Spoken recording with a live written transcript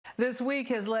This week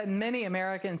has led many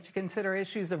Americans to consider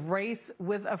issues of race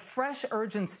with a fresh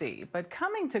urgency, but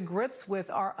coming to grips with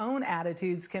our own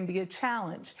attitudes can be a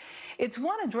challenge. It's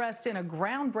one addressed in a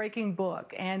groundbreaking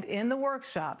book, and in the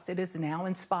workshops, it is now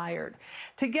inspired.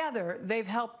 Together, they've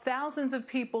helped thousands of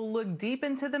people look deep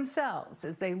into themselves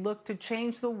as they look to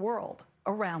change the world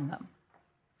around them.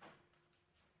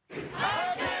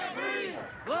 I can't breathe.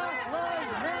 Black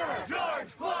Lives Matter. George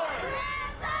Floyd.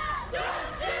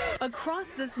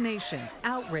 Across this nation,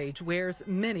 outrage wears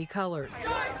many colors.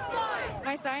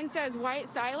 My sign says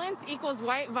white silence equals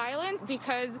white violence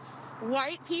because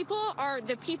white people are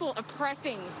the people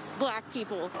oppressing black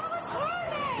people.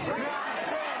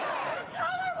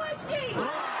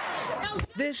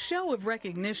 This show of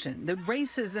recognition that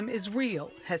racism is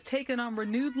real has taken on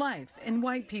renewed life in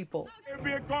white people.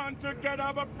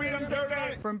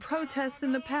 From protests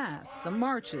in the past, the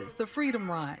marches, the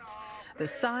freedom rides, the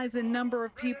size and number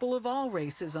of people of all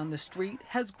races on the street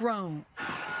has grown.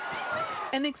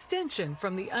 An extension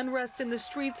from the unrest in the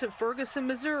streets of Ferguson,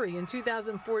 Missouri in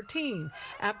 2014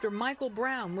 after Michael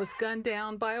Brown was gunned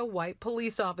down by a white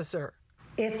police officer.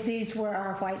 If these were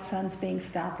our white sons being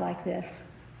stopped like this,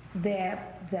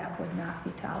 that would not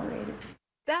be tolerated.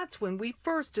 That's when we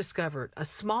first discovered a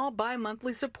small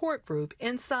bi-monthly support group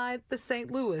inside the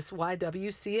St. Louis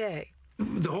YWCA.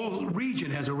 The whole region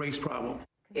has a race problem.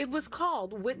 It was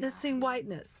called Witnessing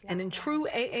Whiteness, and in true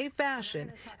AA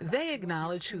fashion, they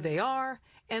acknowledge who they are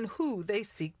and who they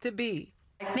seek to be.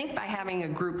 I think by having a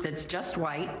group that's just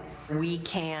white, we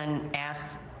can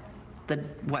ask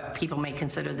what people may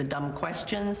consider the dumb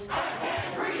questions.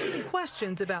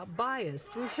 Questions about bias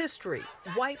through history,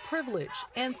 white privilege,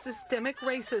 and systemic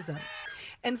racism.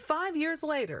 And 5 years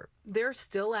later, they're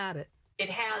still at it. It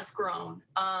has grown.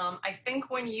 I think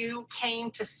when you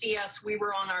came to see us, we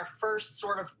were on our first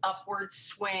sort of upward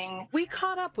swing. We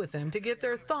caught up with them to get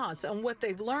their thoughts on what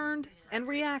they've learned and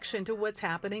reaction to what's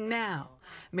happening now.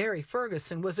 Mary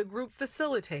Ferguson was a group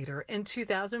facilitator in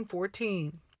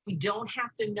 2014. We don't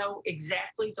have to know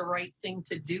exactly the right thing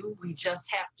to do. We just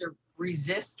have to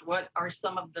resist what are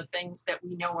some of the things that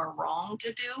we know are wrong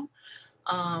to do.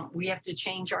 We have to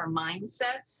change our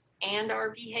mindsets and our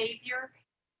behavior.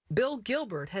 Bill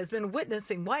Gilbert has been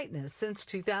witnessing whiteness since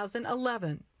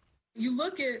 2011. You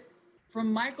look at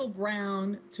from Michael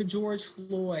Brown to George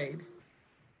Floyd,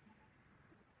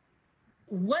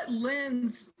 what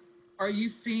lens are you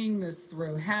seeing this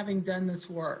through, having done this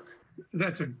work?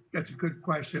 That's a good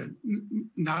question.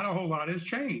 Not a whole lot has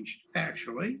changed,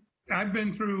 actually. I've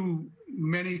been through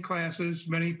many classes,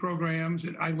 many programs,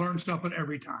 and I learn something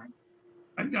every time.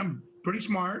 I'm pretty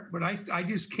smart, but I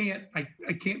just can't,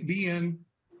 I can't be in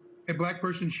a black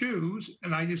person's shoes,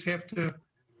 and I just have to,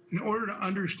 in order to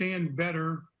understand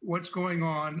better what's going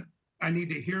on, I need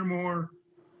to hear more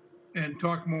and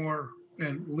talk more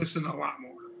and listen a lot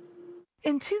more.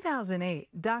 In 2008,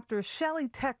 Dr. Shelley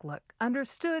Techluck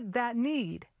understood that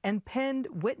need and penned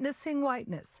Witnessing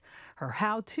Whiteness, her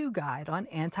how-to guide on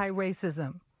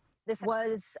anti-racism. This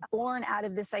was born out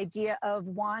of this idea of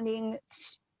wanting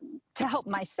to help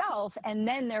myself and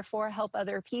then therefore help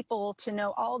other people to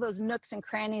know all those nooks and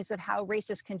crannies of how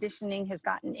racist conditioning has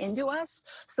gotten into us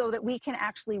so that we can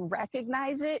actually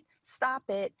recognize it, stop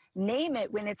it, name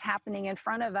it when it's happening in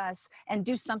front of us, and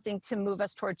do something to move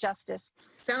us toward justice.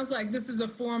 Sounds like this is a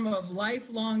form of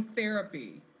lifelong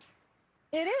therapy.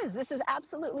 It is. This is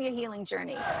absolutely a healing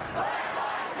journey.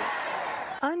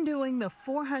 Undoing the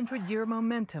 400-year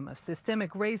momentum of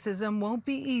systemic racism won't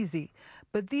be easy,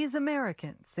 but these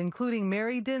Americans, including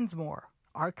Mary Dinsmore,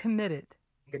 are committed.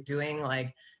 Doing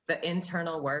like the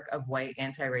internal work of white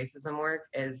anti-racism work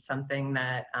is something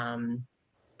that I'm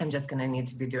just going to need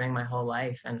to be doing my whole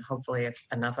life, and hopefully, if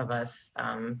enough of us,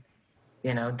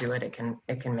 do it, it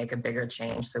can make a bigger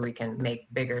change, so we can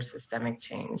make bigger systemic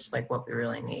change, like what we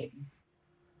really need.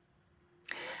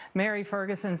 Mary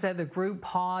Ferguson said the group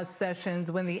paused sessions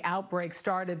when the outbreak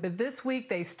started, but this week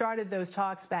they started those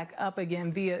talks back up again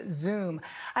via Zoom.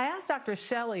 I asked Dr.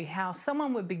 Shelley how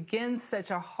someone would begin such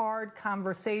a hard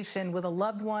conversation with a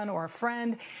loved one or a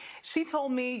friend. She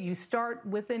told me you start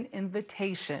with an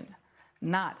invitation,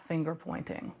 not finger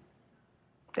pointing.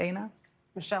 Dana?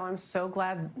 Michelle, I'm so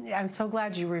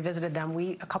glad you revisited them.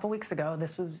 A couple weeks ago,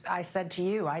 I said to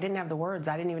you, I didn't have the words.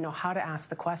 I didn't even know how to ask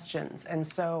the questions. And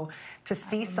so to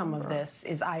see some of this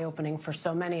is eye-opening for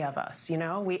so many of us. You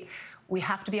know, we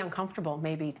have to be uncomfortable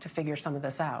maybe to figure some of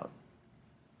this out.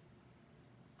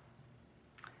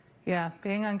 Yeah,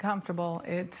 being uncomfortable,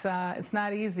 it's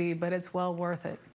not easy, but it's well worth it.